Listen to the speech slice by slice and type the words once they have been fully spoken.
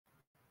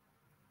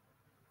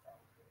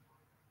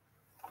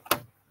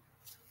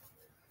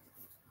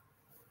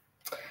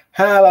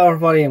Hello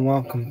everybody and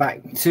welcome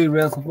back to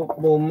Real Talk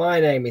Football.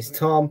 My name is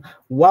Tom.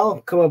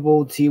 Welcome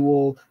aboard to you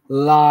all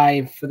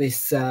live for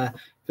this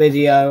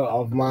video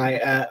of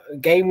my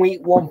game week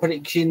 1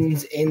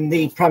 predictions in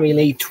the Premier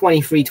League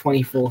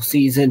 23-24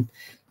 season.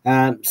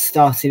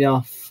 Starting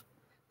off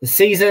the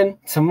season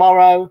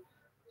tomorrow,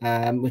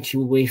 which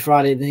will be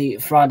Friday the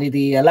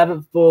 11th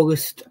of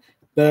August.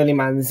 Burnley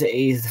Man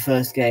City is the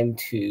first game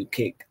to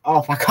kick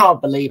off. I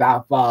can't believe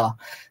how far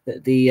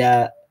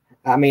that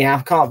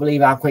I can't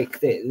believe how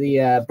quick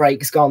the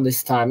break's gone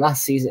this time.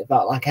 Last season, it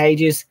felt like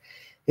ages.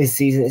 This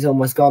season, it's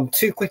almost gone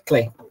too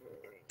quickly.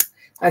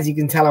 As you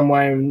can tell, I'm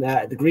wearing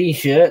the green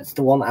shirt,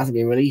 the one that hasn't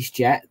been released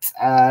yet.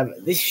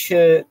 This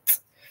shirt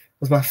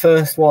was my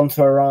first one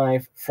to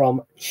arrive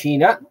from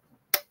China.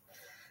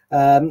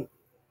 So,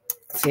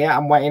 yeah,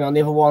 I'm waiting on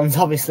the other ones.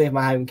 Obviously, if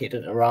my home kit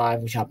doesn't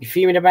arrive, which I'll be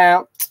fuming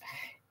about.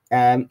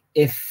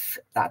 If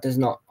that does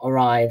not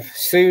arrive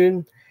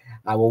soon,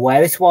 I will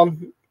wear this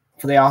one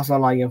for the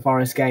Arsenal and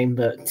Forest game,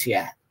 but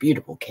yeah,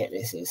 beautiful kit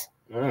this is.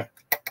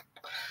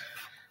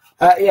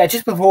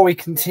 Just before we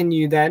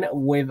continue then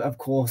with, of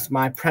course,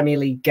 my Premier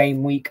League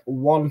Game Week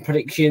 1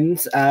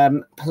 predictions,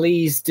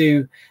 please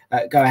do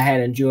go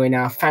ahead and join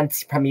our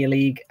Fantasy Premier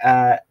League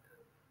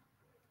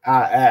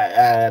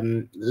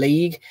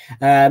league.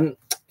 The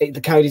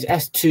code is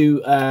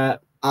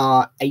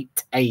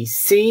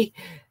S2R8AC.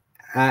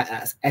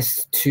 That's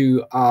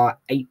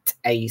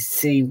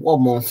S2R8AC.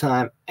 One more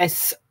time,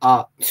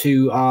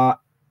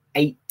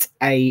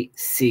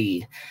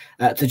 SR2R8AC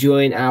to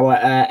join our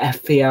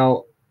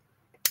FPL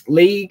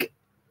league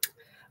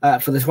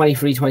for the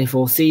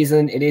 23-24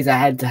 season. It is a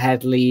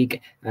head-to-head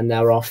league, and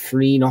there are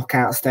 3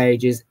 knockout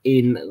stages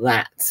in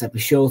that. So be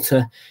sure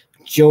to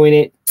join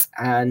it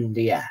and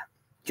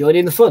join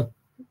in the fun.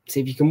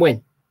 See if you can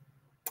win.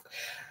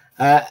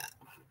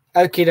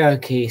 Okie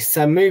dokie.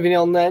 So moving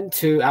on then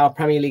to our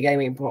Premier League Game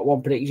Week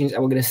 1 predictions,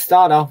 and we're going to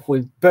start off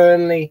with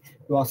Burnley,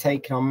 who are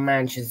taking on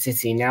Manchester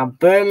City. Now,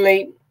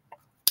 Burnley,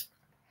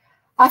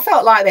 I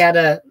felt like they had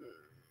a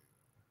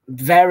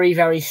very,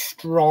 very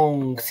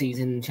strong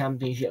season in the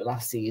Championship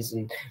last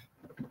season.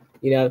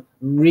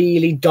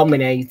 Really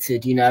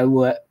dominated.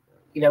 Were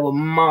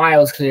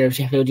miles clear of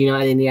Sheffield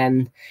United in the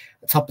end,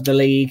 top of the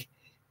league.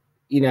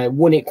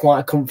 Won it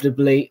quite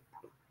comfortably.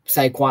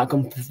 Say quite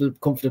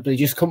comfortably,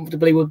 just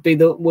comfortably would be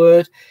the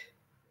word.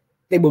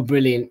 They were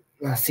brilliant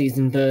last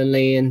season,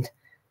 Burnley, and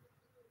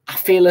I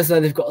feel as though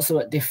they've got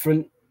something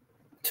different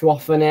to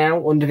offer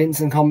now under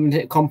Vincent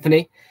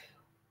Kompany.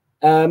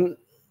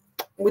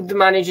 With the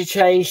manager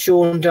change,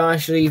 Sean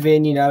Dyche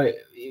leaving,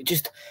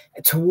 just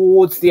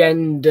towards the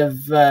end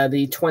of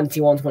the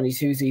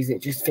 21-22 season,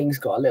 things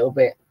got a little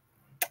bit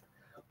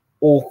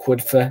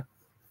awkward for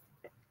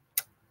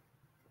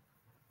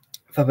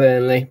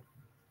Burnley.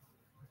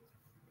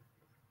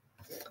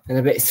 And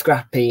a bit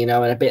scrappy, and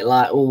a bit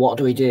like, oh, what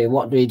do we do?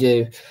 What do we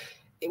do?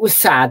 It was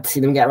sad to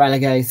see them get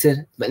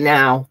relegated, but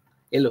now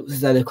it looks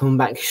as though they're coming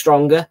back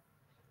stronger.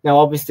 Now,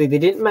 obviously, they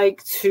didn't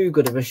make too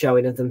good of a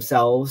showing of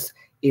themselves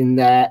in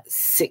their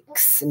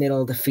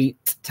 6-0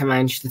 defeat to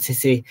Manchester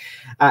City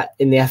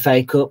in the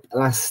FA Cup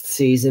last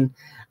season.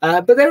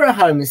 But they were at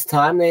home this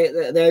time.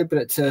 They open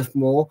at Turf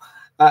Moor.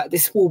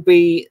 This will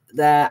be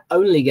their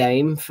only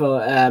game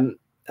for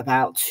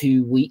about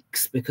 2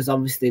 weeks, because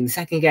obviously in the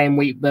second game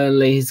week,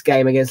 Burnley's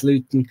game against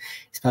Luton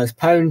is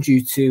postponed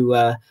due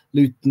to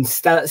Luton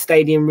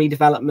stadium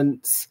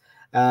redevelopments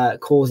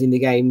causing the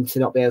game to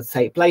not be able to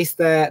take place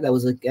there. There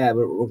was a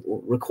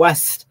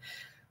request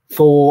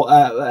for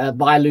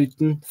by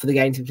Luton for the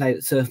game to be played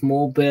at Turf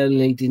Moor.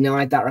 Burnley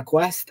denied that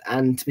request,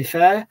 and to be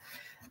fair,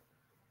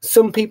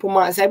 some people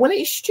might say, well,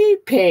 it's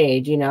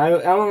stupid,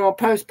 I'll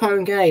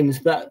postpone games,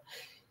 but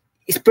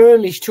it's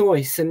Burnley's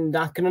choice, and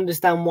I can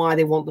understand why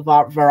they want the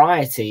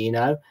variety,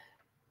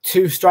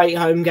 2 straight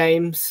home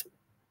games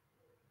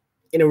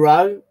in a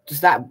row.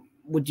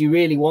 Would you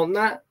really want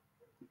that?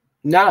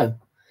 No. At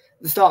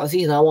the start of the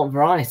season, I want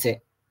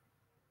variety.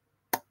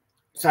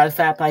 So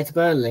fair play to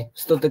Burnley.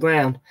 Stood the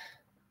ground.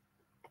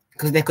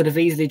 Because they could have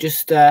easily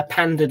just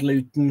pandered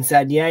Luton and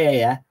said,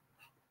 yeah.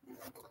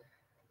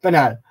 But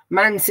no.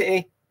 Man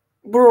City,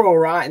 we're all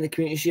right in the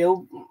Community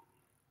Shield.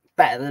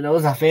 Better than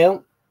us, I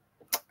feel.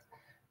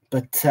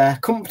 But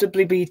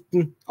comfortably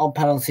beaten on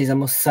penalties, I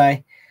must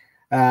say.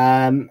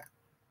 Bit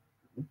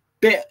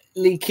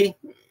leaky,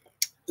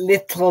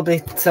 little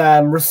bit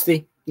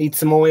rusty, needs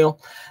some oil.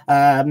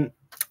 A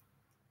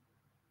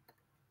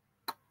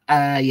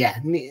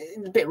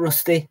bit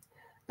rusty.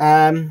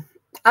 I'm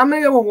going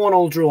to go with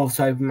 1-1 draw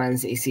to open Man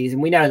City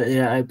season. We know that they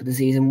don't open the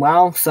season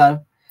well,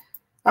 so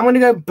I'm going to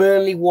go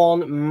Burnley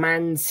 1,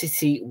 Man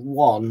City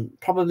 1.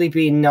 Probably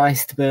being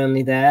nice to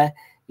Burnley there,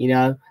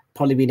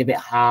 probably been a bit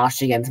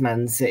harsh against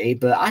Man City,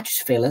 but I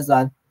just feel as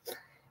though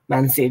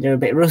Man City are a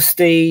bit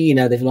rusty.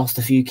 They've lost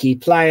a few key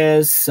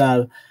players,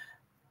 so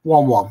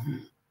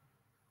 1-1.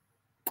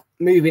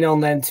 Moving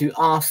on then to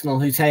Arsenal,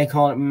 who take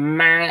on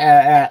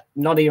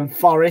Nottingham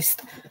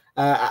Forest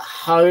at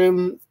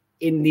home.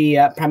 in the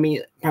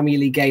Premier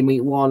League game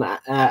week 1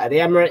 at the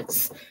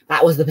Emirates.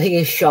 That was the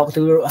biggest shock.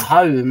 We were at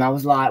home. I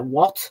was like,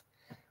 what?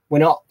 We're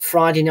not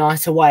Friday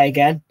night away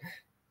again.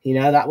 You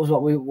know, that was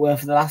what we were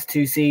for the last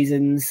 2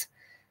 seasons.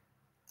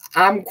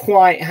 I'm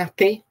quite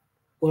happy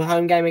with a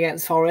home game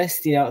against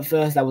Forest. You know, at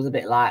first I was a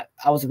bit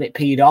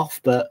peed off,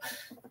 but,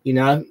 you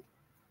know,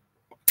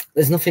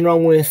 there's nothing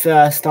wrong with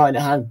starting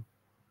at home.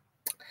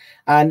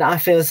 And I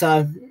feel as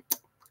though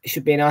it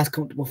should be a nice,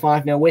 comfortable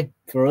 5-0 win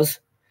for us.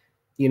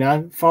 You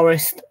know,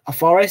 Forest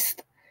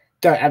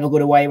don't have a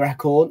good away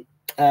record.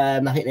 I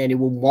think they only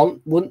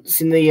won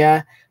once in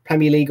the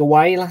Premier League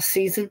away last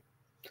season.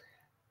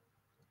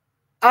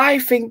 I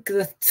think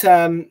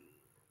that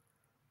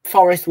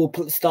Forest will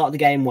start the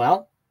game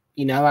well,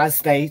 you know, as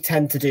they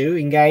tend to do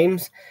in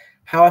games.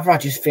 However, I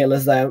just feel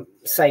as though,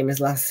 same as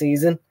last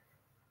season,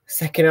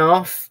 second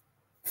half,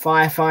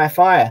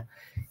 fire.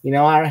 You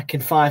know, I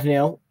reckon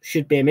 5-0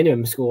 should be a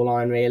minimum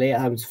scoreline, really,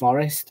 at home to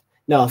Forest.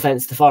 No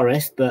offence to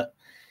Forest, but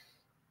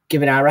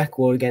given our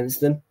record against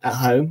them at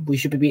home, we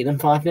should be beating them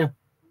 5-0.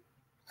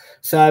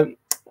 So,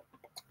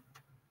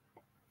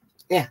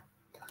 yeah,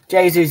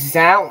 Jesus is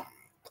out.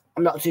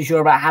 I'm not too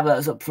sure about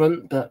Havertz up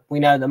front, but we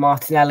know that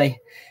Martinelli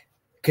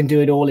can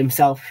do it all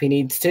himself if he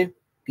needs to,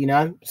 you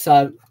know.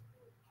 So,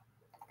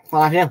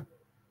 5-0.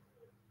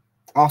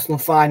 Arsenal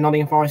 5,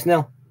 Nottingham Forest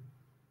 0.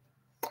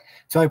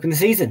 To open the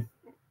season.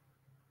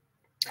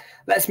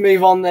 Let's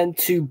move on then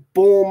to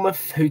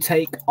Bournemouth, who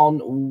take on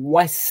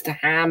West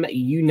Ham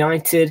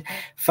United.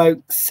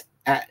 Folks,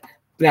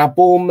 now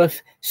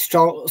Bournemouth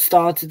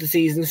started the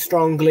season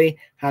strongly,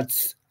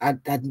 but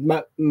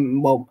the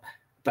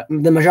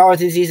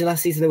majority of the season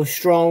last season, they were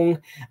strong.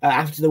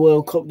 After the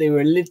World Cup, they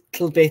were a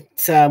little bit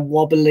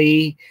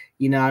wobbly,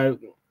 you know,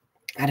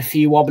 had a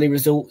few wobbly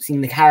results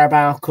in the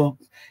Carabao Cup,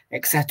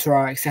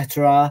 etc.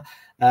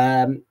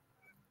 I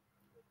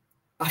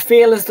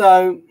feel as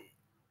though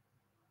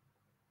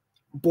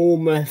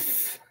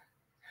Bournemouth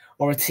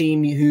are a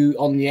team who,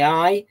 on the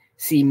eye,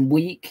 seem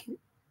weak,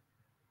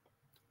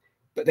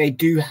 but they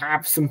do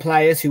have some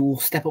players who will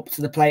step up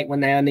to the plate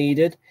when they are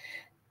needed.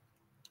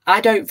 I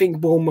don't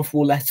think Bournemouth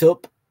will let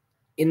up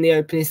in the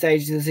opening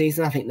stages of the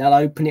season. I think they'll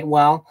open it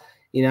well.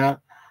 You know,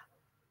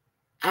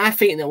 I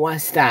think that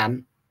West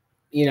Ham,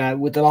 you know,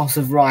 with the loss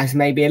of Rice,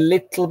 maybe a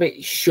little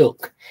bit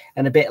shook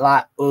and a bit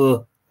like,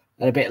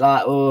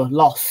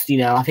 lost. You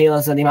know, I feel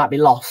as though he might be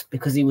lost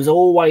because he was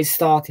always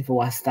starting for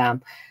West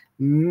Ham.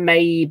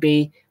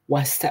 Maybe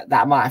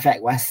that might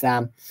affect West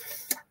Ham.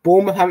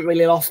 Bournemouth haven't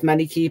really lost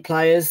many key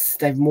players.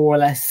 They've more or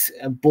less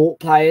bought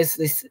players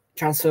this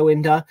transfer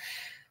window.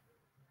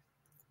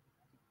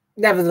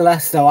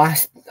 Nevertheless, though,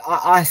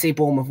 I see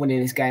Bournemouth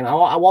winning this game.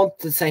 I want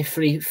to say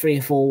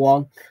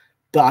 3-4-1,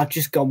 but I've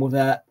just gone with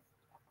a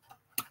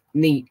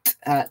neat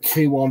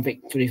 2-1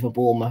 victory for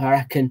Bournemouth. I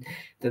reckon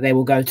that they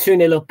will go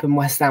 2-0 up and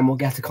West Ham will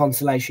get a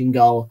consolation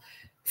goal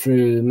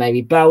through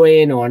maybe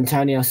Bowen or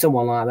Antonio,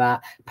 someone like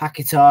that,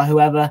 Paquetá,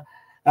 whoever.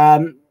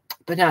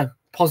 But no,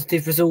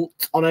 positive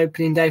result on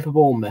opening day for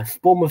Bournemouth.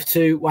 Bournemouth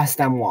 2, West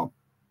Ham 1.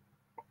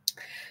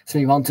 So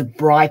move on to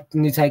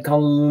Brighton, who take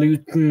on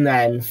Luton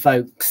then,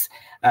 folks.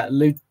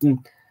 Luton,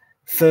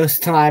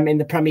 first time in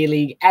the Premier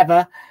League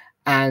ever,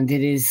 and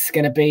it is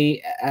going to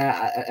be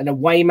an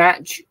away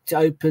match to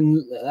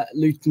open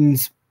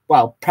Luton's,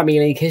 well,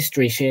 Premier League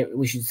history,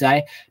 we should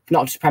say.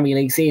 Not just Premier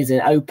League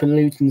season, open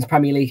Luton's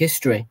Premier League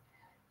history.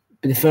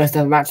 Be the first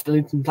ever match that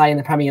Luton play in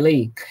the Premier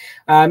League.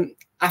 I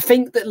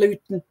think that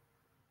Luton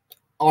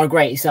are a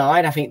great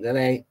side. I think that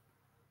they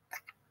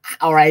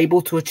are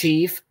able to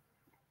achieve.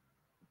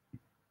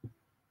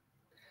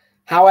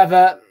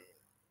 However,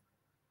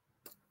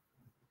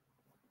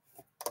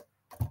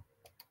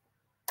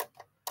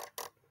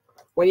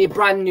 when you're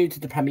brand new to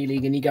the Premier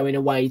League and you're going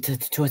away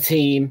to a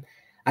team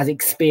as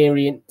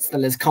experienced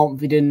and as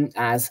confident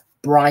as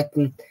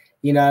Brighton,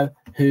 you know,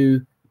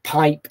 who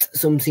piped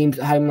some teams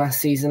at home last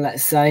season,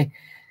 let's say,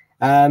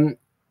 I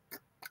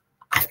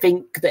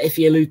think that if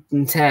you're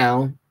Luton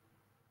Town,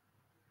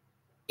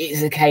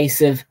 it's a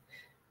case of,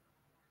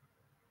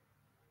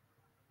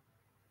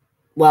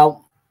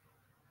 well,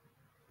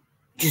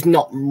 just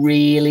not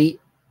really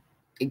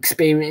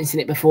experiencing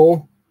it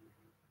before.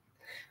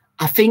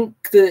 I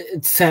think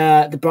that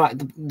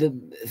the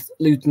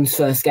Luton's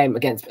first game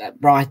against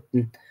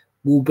Brighton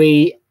will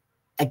be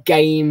a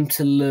game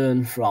to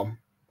learn from.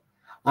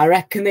 I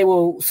reckon they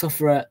will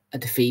suffer a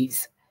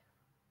defeat.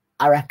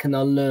 I reckon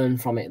they'll learn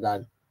from it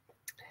though.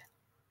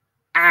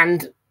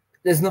 And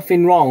there's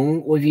nothing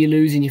wrong with you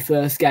losing your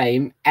first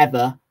game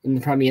ever in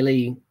the Premier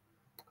League.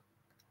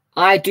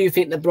 I do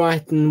think that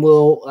Brighton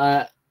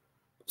will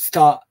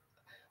start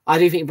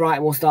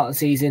the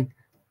season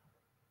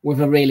with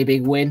a really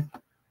big win.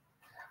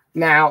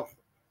 Now,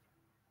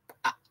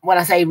 when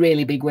I say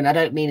really big win, I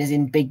don't mean as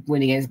in big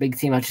win against a big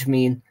team. I just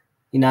mean,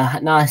 you know, a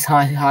nice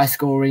high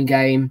scoring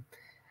game.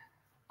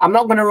 I'm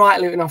not going to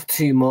write Luton off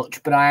too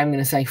much, but I am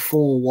going to say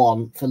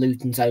 4-1 for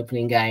Luton's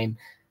opening game.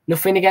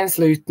 Nothing against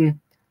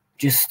Luton,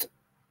 just,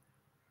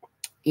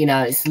 you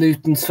know, it's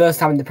Luton's first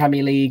time in the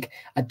Premier League.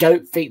 I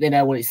don't think they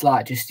know what it's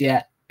like just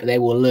yet, but they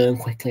will learn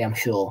quickly, I'm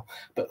sure.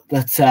 But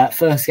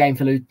first game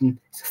for Luton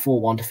is a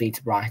 4-1 defeat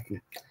to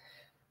Brighton.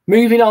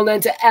 Moving on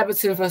then to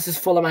Everton versus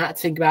Fulham. I had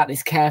to think about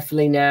this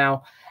carefully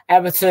now.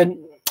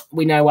 Everton,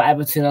 we know what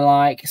Everton are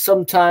like.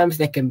 Sometimes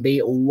they can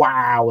be,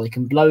 wow, they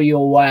can blow you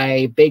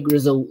away, big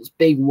results,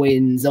 big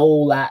wins,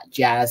 all that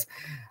jazz.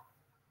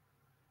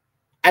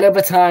 And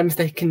other times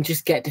they can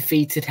just get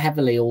defeated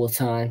heavily all the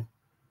time.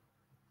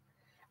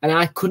 And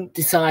I couldn't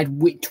decide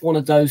which one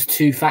of those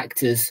two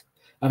factors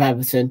of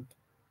Everton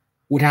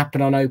would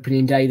happen on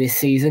opening day this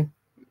season.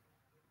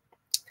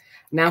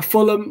 Now,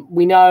 Fulham,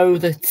 we know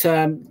that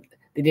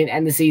they didn't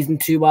end the season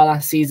too well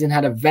last season,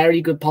 had a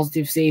very good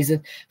positive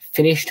season,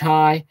 finished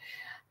high.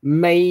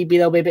 Maybe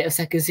there'll be a bit of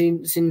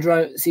season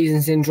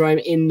syndrome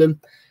in them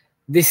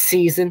this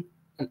season,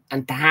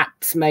 and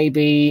perhaps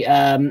maybe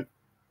the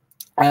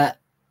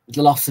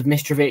loss of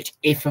Mitrovic,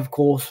 if, of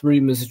course,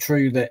 rumours are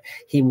true that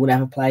he will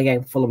never play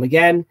again for Fulham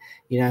again,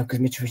 because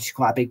Mitrovic is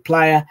quite a big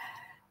player.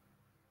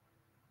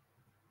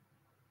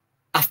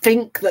 I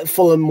think that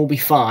Fulham will be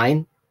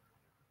fine,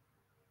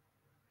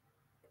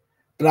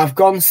 but I've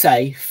gone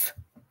safe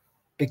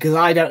because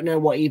I don't know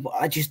what either.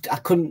 I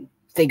couldn't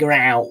figure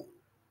out.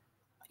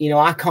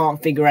 I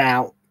can't figure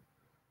out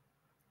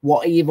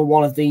what either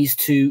one of these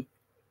two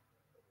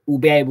will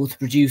be able to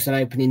produce on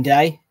opening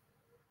day,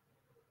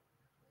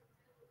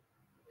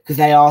 because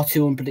they are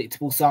two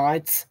unpredictable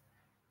sides.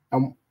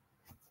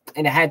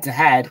 In a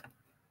head-to-head,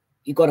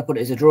 you've got to put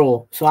it as a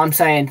draw. So I'm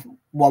saying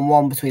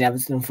 1-1 between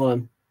Everton and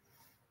Fulham.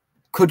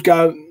 Could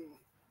go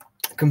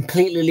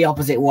completely the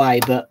opposite way,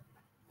 but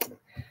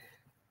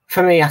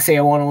for me, I see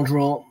a 1-1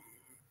 draw.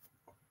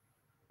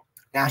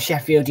 Now,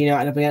 Sheffield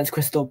United up against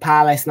Crystal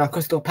Palace. Now,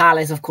 Crystal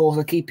Palace, of course,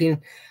 are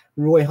keeping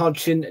Roy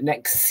Hodgson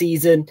next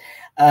season.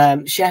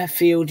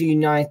 Sheffield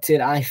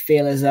United, I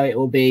feel as though it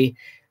will be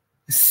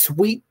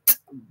sweet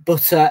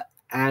butter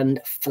and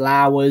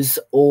flowers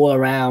all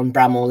around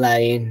Bramall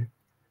Lane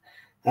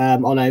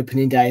on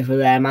opening day for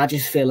them. I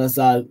just feel as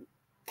though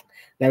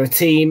they're a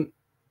team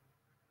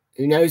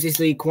who knows this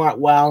league quite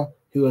well,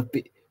 who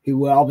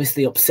were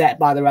obviously upset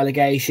by the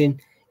relegation,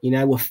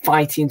 were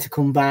fighting to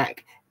come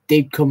back,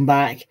 did come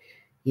back,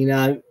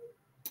 and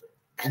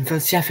for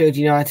Sheffield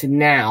United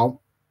now,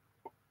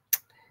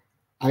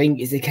 I think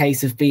it's a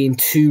case of being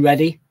too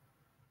ready.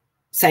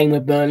 Same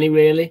with Burnley,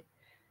 really.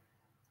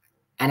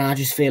 And I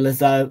just feel as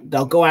though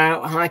they'll go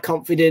out high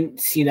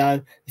confidence.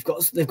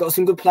 They've got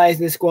some good players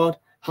in the squad,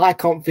 high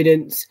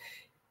confidence.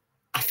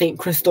 I think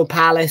Crystal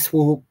Palace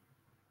will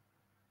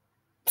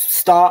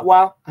start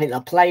well. I think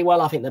they'll play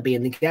well. I think they'll be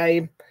in the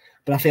game.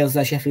 But I feel as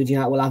though Sheffield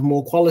United will have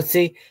more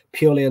quality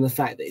purely on the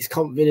fact that it's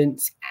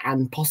confidence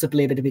and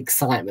possibly a bit of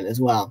excitement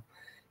as well.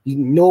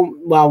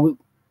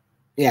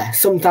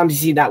 Sometimes you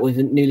see that with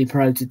newly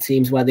promoted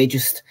teams where they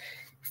just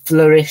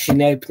flourish in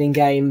the opening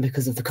game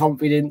because of the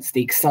confidence,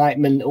 the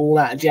excitement, all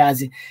that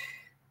jazz.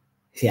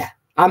 Yeah,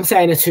 I'm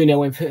saying a 2-0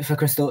 win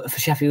for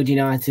Sheffield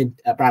United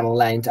at Bramall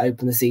Lane to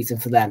open the season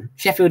for them.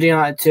 Sheffield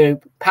United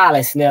 2,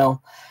 Palace 0.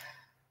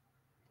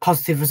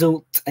 Positive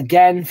result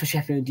again for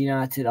Sheffield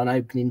United on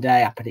opening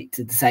day. I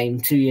predicted the same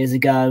 2 years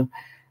ago,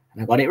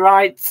 and I got it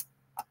right.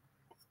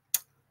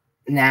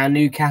 Now,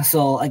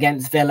 Newcastle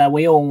against Villa.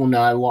 We all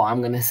know what I'm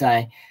going to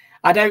say.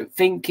 I don't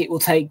think it will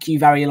take you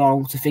very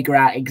long to figure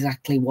out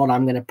exactly what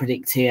I'm going to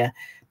predict here,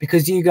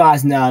 because you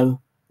guys know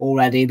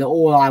already that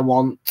all I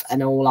want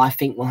and all I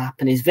think will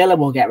happen is Villa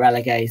will get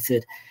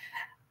relegated.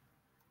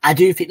 I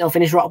do think they'll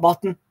finish rock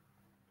bottom,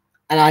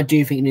 and I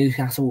do think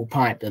Newcastle will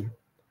pipe them.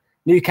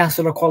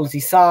 Newcastle are a quality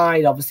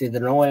side. Obviously,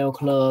 they're an oil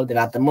club. They've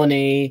had the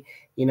money,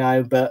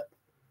 but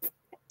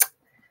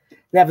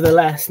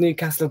nevertheless,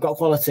 Newcastle have got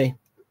quality,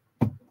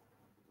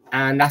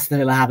 and Aston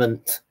Villa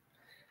haven't.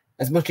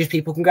 As much as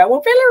people can go,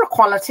 well, Villa are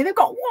quality. They've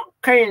got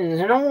Watkins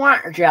and all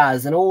that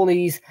jazz and all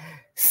these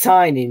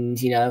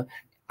signings,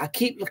 I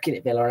keep looking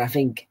at Villa and I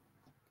think,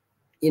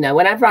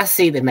 whenever I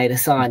see they've made a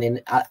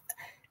signing,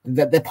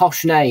 the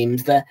posh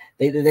names,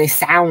 they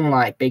sound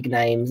like big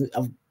names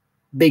of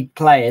big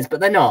players, but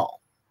they're not.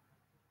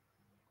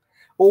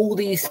 All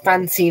these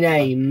fancy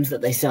names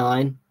that they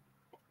sign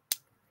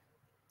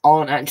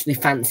aren't actually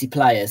fancy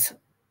players.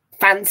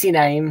 Fancy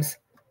names,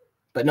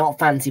 but not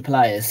fancy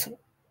players.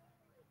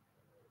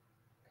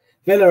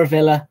 Villa are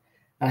Villa,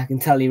 and I can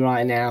tell you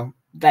right now,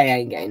 they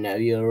ain't getting no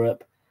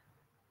Europe.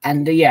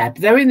 And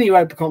they're in the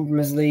Europa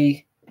Conference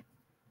League.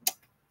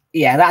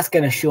 Yeah, that's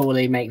going to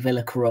surely make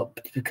Villa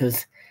corrupt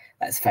because,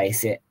 let's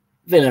face it,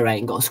 Villa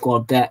ain't got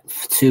squad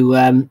depth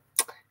to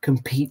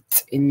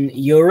compete in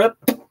Europe.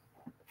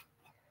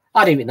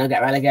 I don't think they'll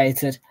get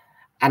relegated.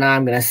 And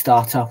I'm going to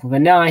start off with a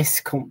nice,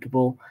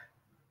 comfortable,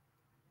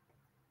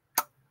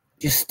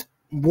 just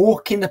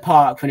walk in the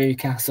park for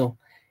Newcastle.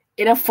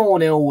 In a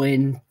 4-0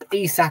 win,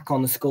 Isak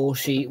on the score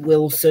sheet,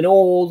 Wilson,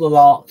 all the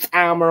lots,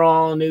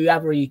 Almiron,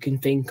 whoever you can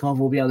think of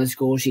will be on the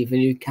score sheet for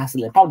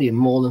Newcastle. They're probably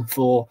more than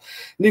 4.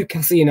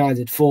 Newcastle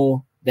United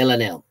 4, Villa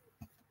 0.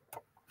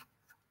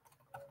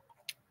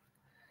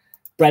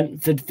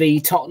 Brentford v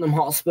Tottenham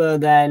Hotspur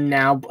then.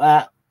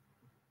 Now,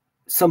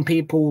 some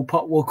people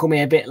will come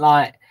in a bit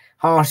like,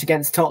 harsh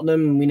against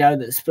Tottenham. And we know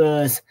that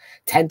Spurs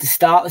tend to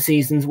start the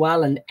seasons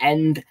well and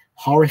end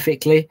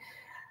horrifically.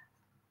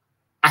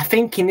 I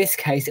think in this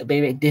case it'll be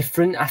a bit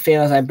different. I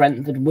feel as though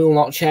Brentford will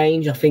not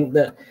change. I think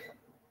that,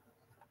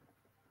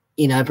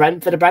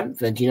 Brentford are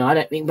Brentford. I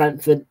don't think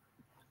Brentford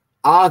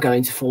are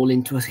going to fall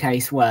into a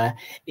case where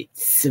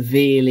it's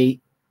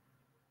severely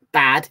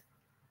bad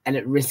and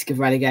at risk of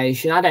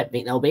relegation. I don't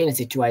think they'll be in a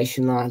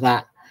situation like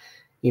that.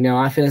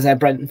 I feel as though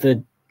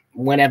Brentford,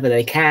 whenever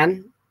they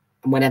can,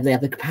 and whenever they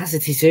have the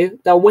capacity to,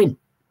 they'll win.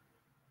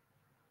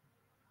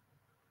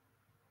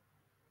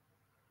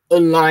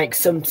 Unlike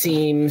some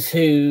teams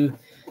who,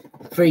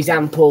 for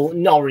example,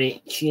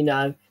 Norwich,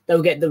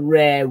 they'll get the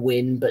rare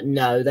win, but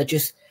no, they're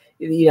just,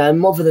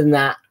 other than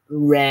that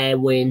rare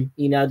win,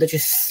 they're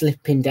just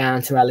slipping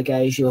down to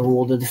relegation with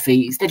all the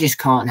defeats. They just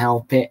can't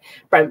help it.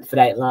 Brentford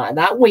ain't like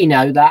that. We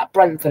know that.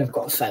 Brentford have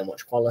got so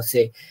much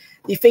quality.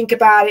 You think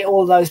about it,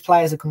 all those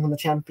players that come from the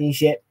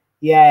Championship.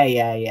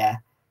 Yeah.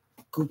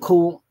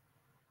 Cool.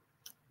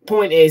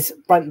 Point is,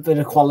 Brentford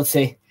are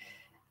quality.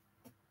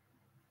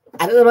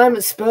 And at the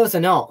moment, Spurs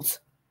are not.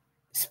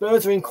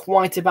 Spurs are in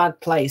quite a bad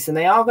place, and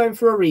they are going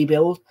for a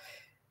rebuild,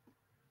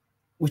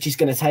 which is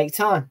going to take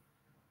time.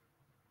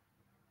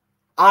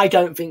 I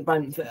don't think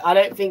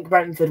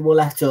Brentford will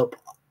let up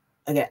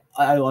again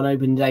on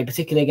opening day,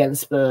 particularly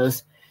against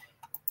Spurs,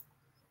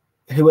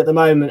 who at the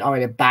moment are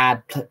in a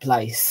bad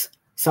place.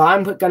 So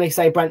I'm going to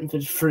say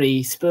Brentford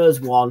 3,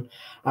 Spurs 1.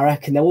 I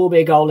reckon there will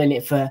be a goal in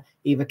it for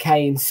either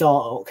Kane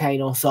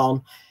or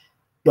Son,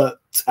 but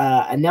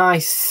a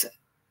nice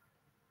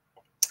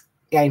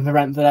game for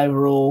Brentford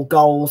overall.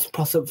 Goals,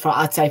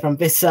 I'd say from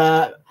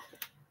Visser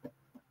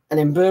and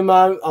then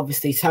Bumo.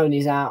 Obviously,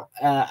 Tony's out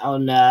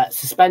on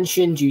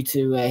suspension due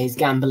to his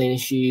gambling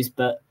issues,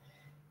 but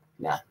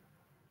no.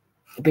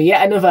 But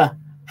yet another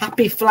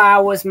Happy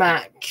Flowers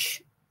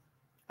match.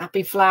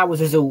 Happy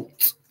Flowers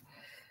result.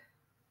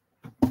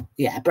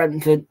 Yeah,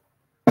 Brentford,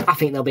 I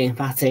think they'll be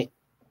emphatic,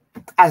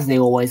 as they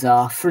always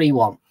are,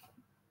 3-1.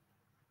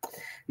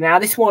 Now,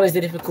 this one is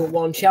a difficult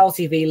one.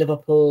 Chelsea v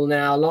Liverpool.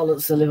 Now,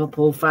 lots of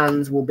Liverpool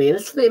fans will be a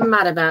little bit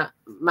mad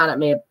at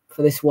me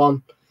for this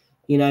one,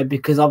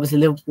 because obviously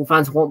Liverpool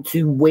fans want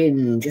to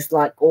win, just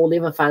like all the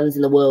other fans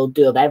in the world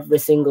do of every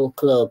single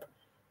club.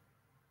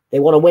 They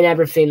want to win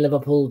everything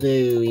Liverpool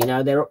do.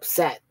 They're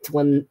upset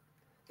when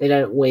they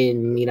don't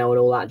win, and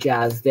all that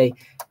jazz. They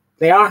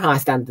are a high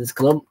standards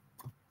club,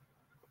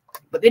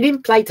 but they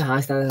didn't play to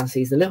high standards last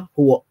season.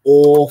 Liverpool were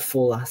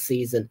awful last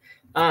season.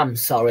 I'm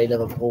sorry,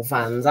 Liverpool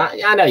fans. I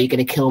know you're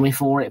going to kill me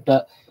for it,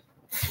 but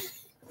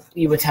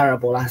you were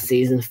terrible last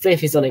season.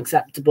 5th is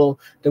unacceptable.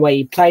 The way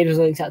you played was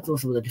unacceptable.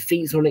 Some of the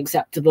defeats were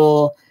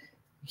unacceptable.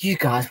 You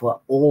guys were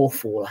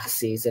awful last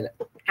season.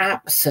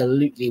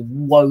 Absolutely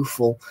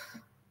woeful.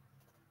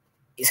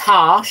 It's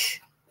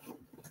harsh,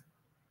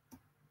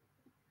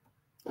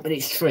 but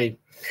it's true.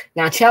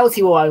 Now,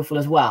 Chelsea were woeful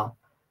as well.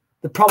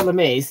 The problem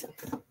is,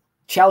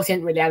 Chelsea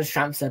hadn't really had a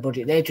transfer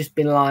budget. They've just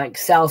been like,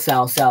 sell.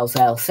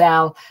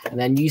 And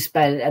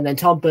then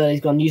Todd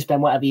Boehly's gone, you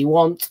spend whatever you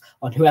want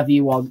on whoever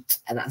you want.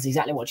 And that's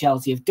exactly what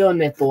Chelsea have done.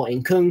 They've bought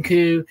in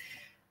Kunku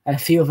and a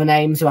few other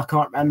names who I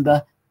can't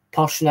remember,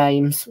 posh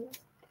names.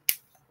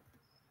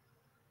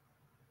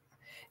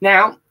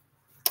 Now,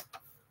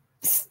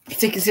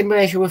 particular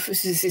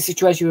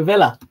situation with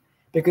Villa.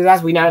 Because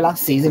as we know,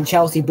 last season,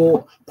 Chelsea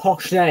bought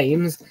posh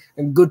names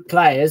and good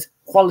players,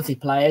 quality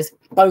players,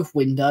 both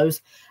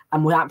windows,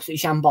 and were absolutely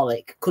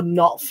shambolic. Could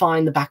not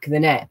find the back of the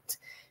net.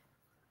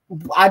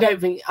 I don't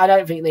think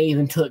they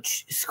even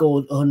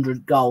scored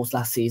 100 goals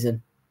last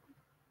season.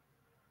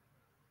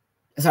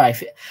 Sorry,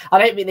 I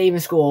don't think they even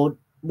scored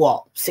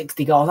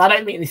 60 goals. I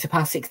don't think they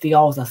surpassed 60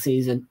 goals last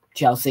season,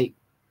 Chelsea,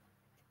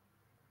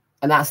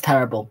 and that's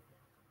terrible.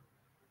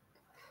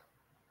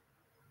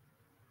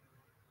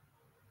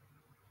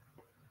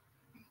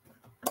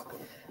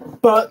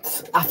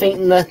 But I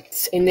think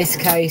that in this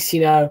case,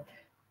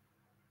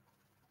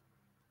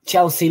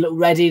 Chelsea look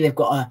ready. They've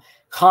got a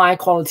high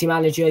quality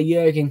manager.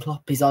 Jurgen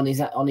Klopp is on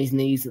his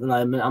knees at the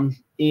moment.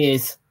 He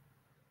is.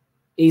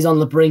 He's on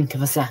the brink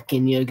of a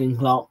sacking, Jurgen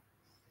Klopp.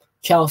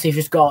 Chelsea's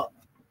just got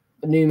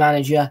a new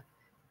manager,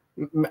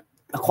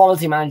 a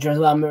quality manager as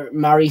well,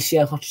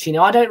 Mauricio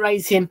Pochettino. I don't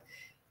rate him,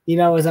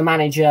 as a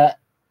manager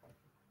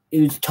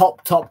who's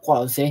top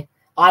quality.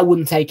 I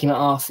wouldn't take him at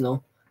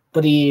Arsenal,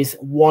 but he is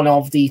one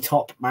of the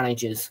top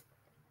managers.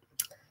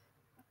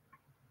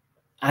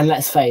 And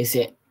let's face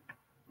it,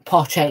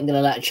 Poch ain't going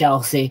to let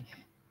Chelsea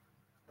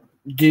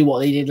do what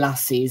they did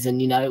last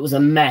season. It was a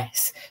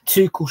mess.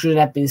 Tuchel should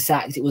have been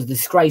sacked. It was a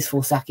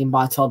disgraceful sacking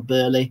by Todd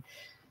Boehly.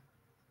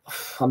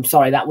 I'm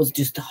sorry, that was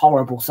just a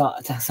horrible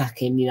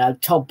sacking.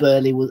 Todd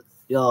Boehly was...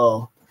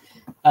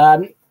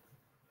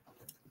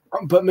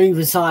 But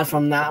moving aside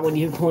from that, when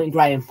you appoint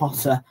Graham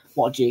Potter,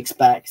 what do you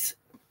expect?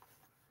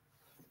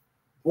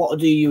 What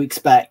do you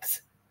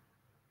expect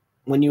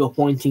when you're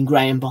appointing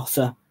Graham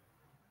Potter?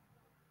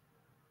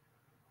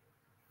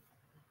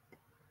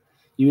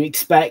 You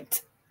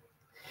expect...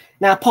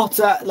 Now,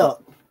 Potter,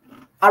 look,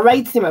 I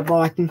rated him at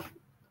Brighton.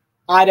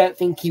 I don't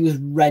think he was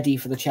ready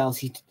for the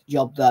Chelsea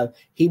job, though.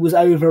 He was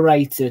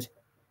overrated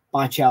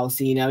by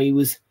Chelsea. You know, he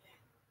was.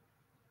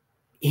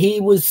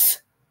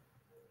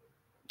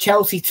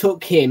 Chelsea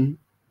took him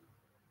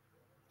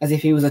as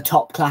if he was a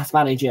top-class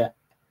manager.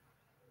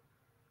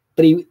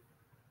 But he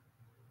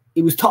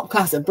was top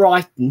class at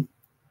Brighton,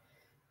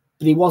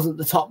 but he wasn't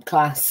the top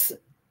class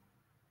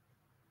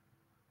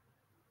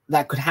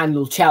that could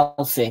handle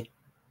Chelsea.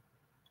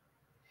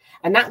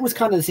 And that was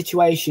kind of the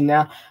situation.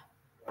 Now,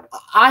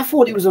 I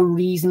thought it was a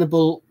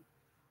reasonable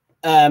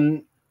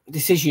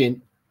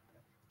decision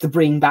to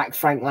bring back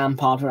Frank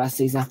Lampard for last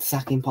season after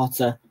sacking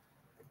Potter.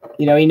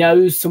 You know, he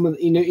knows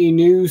he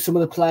knew some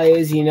of the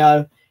players, you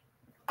know.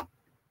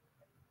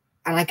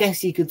 And I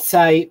guess you could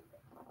say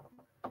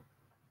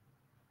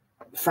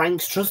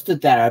Frank's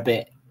trusted there a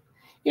bit.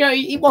 You know,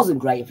 he wasn't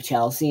great for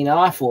Chelsea. You know,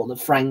 I think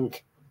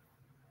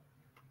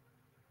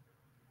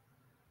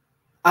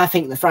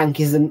that Frank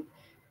is an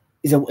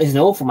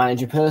awful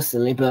manager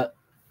personally, but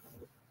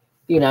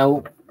you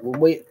know,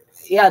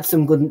 he had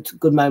some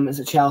good moments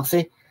at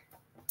Chelsea,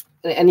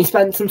 and he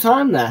spent some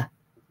time there.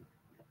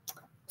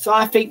 So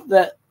I think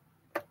that,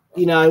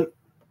 you know,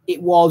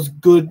 it was a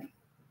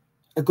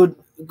good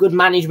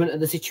management of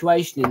the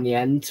situation in the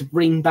end to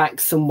bring back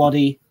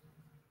somebody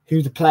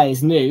who the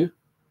players knew,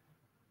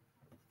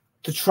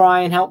 to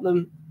try and help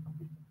them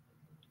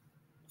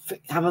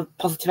have a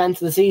positive end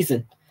to the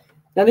season.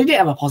 Now, they did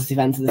have a positive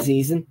end to the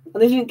season,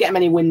 and they didn't get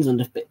many wins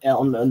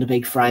under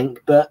Big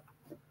Frank, but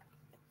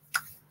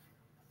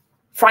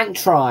Frank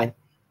tried.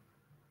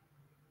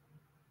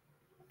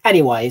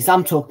 Anyways,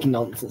 I'm talking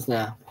nonsense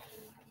now.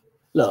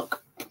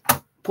 Look,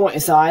 point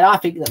aside, I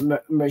think that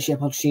Mauricio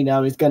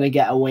Pochettino is going to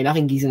get a win. I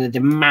think he's going to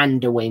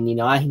demand a win. You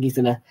know, I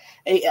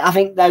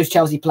think those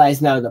Chelsea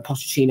players know that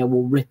Pochettino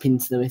will rip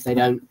into them if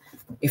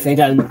they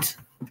don't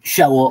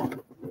show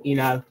up. You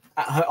know,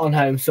 on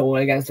home soil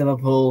against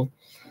Liverpool.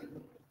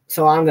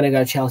 So I'm going to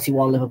go Chelsea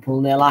 1,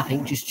 Liverpool 0. I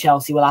think just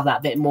Chelsea will have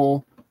that bit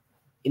more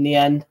in the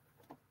end.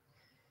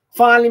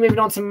 Finally, moving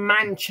on to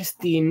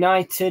Manchester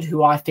United,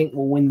 who I think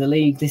will win the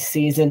league this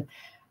season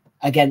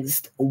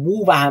against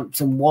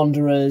Wolverhampton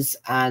Wanderers.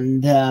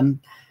 And,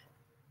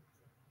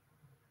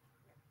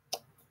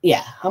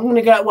 yeah, I'm going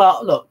to go...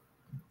 Well, look,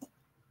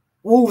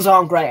 Wolves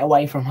aren't great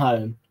away from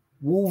home.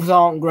 Wolves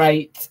aren't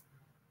great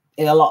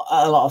in a lot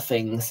of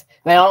things.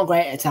 They aren't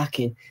great at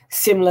attacking.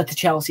 Similar to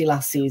Chelsea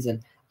last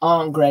season.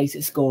 Aren't great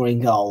at scoring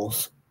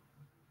goals.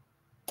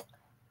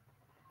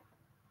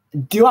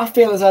 Do I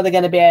feel as though they're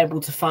going to be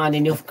able to find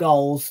enough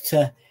goals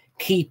to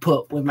keep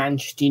up with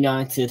Manchester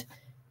United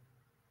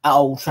at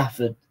Old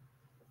Trafford?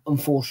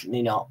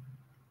 Unfortunately not.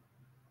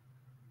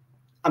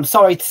 I'm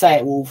sorry to say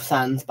it, Wolves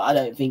fans, but I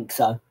don't think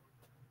so.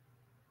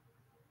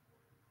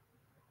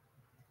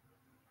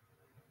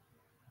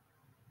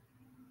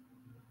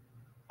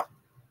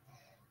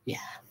 Yeah.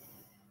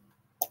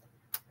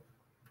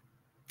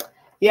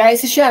 Yeah,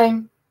 it's a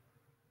shame.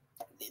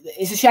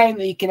 It's a shame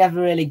that you can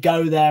never really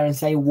go there and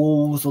say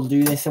Wolves will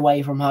do this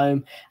away from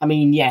home. I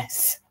mean,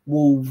 yes,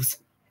 Wolves,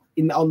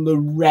 on the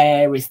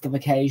rarest of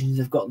occasions,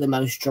 have got the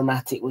most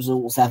dramatic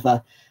results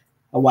ever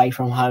away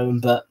from home,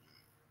 but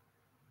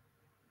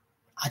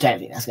I don't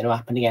think that's going to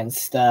happen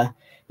against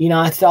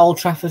United at Old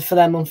Trafford for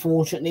them,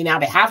 unfortunately. Now,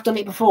 they have done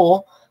it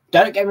before.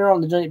 Don't get me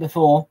wrong, they've done it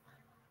before.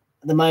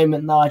 At the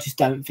moment, though, I just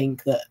don't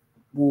think that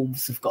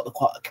Wolves have got the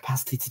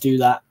capacity to do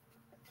that.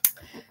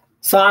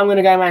 So I'm going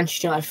to go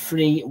Manchester United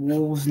 3,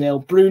 Wolves 0.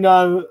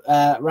 Bruno,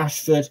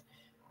 Rashford.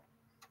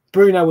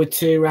 Bruno with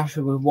 2,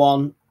 Rashford with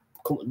 1.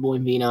 Comfortable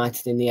in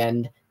United in the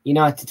end.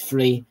 United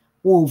 3,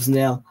 Wolves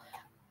 0.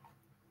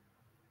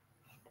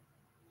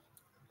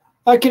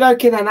 Okay,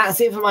 then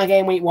that's it for my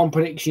game week 1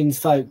 predictions,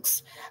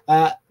 folks.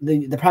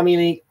 The Premier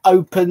League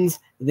opens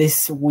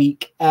this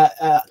week,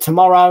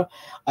 tomorrow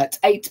at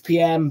 8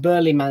 p.m.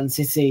 Burnley, Man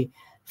City,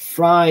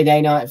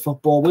 Friday night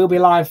football. We'll be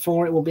live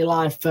for it. We'll be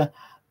live for.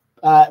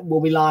 Well,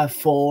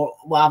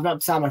 I've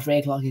not signed my 3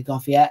 o'clock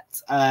kickoff yet.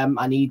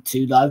 I need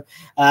to, though.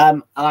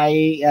 I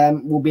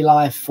will be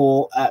live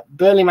for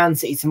Burnley Man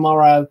City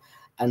tomorrow.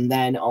 And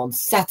then on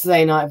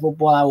Saturday night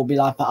football, I will be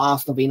live for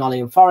Arsenal v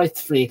Nottingham Forest.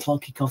 3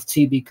 o'clock kickoff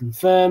to be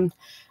confirmed.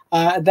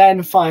 Then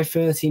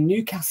 5:30,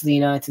 Newcastle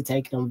United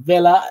taking on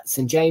Villa at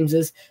St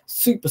James's.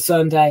 Super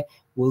Sunday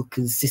will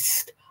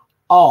consist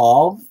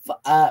of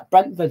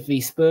Brentford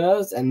v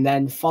Spurs, and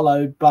then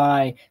followed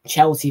by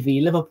Chelsea v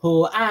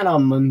Liverpool, and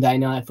on Monday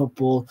night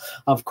football,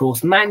 of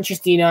course,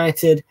 Manchester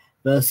United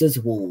versus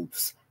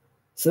Wolves.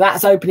 So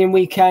that's opening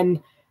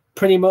weekend,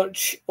 pretty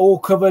much all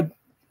covered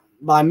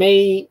by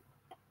me.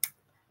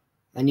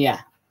 And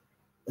yeah,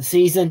 the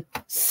season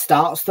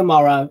starts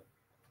tomorrow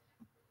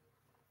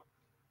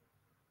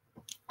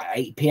at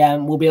 8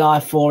 p.m. We'll be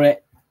live for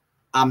it.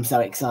 I'm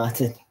so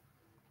excited.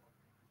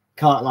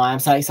 Can't lie, I'm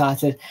so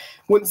excited.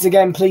 Once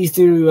again, please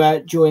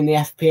do join the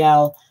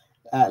FPL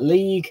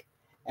League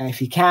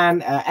if you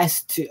can.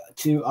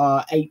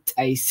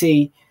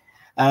 S2R8AC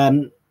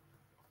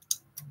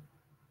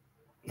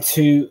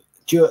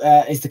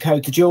is the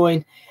code to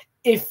join.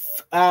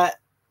 If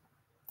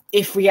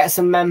we get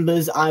some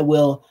members, I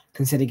will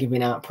consider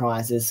giving out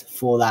prizes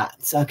for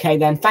that. Okay,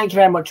 then, thank you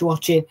very much for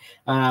watching.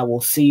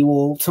 We'll see you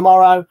all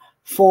tomorrow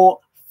for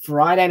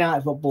Friday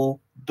Night Football.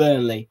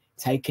 Burnley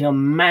taking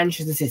on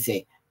Manchester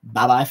City.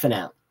 Bye-bye for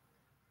now.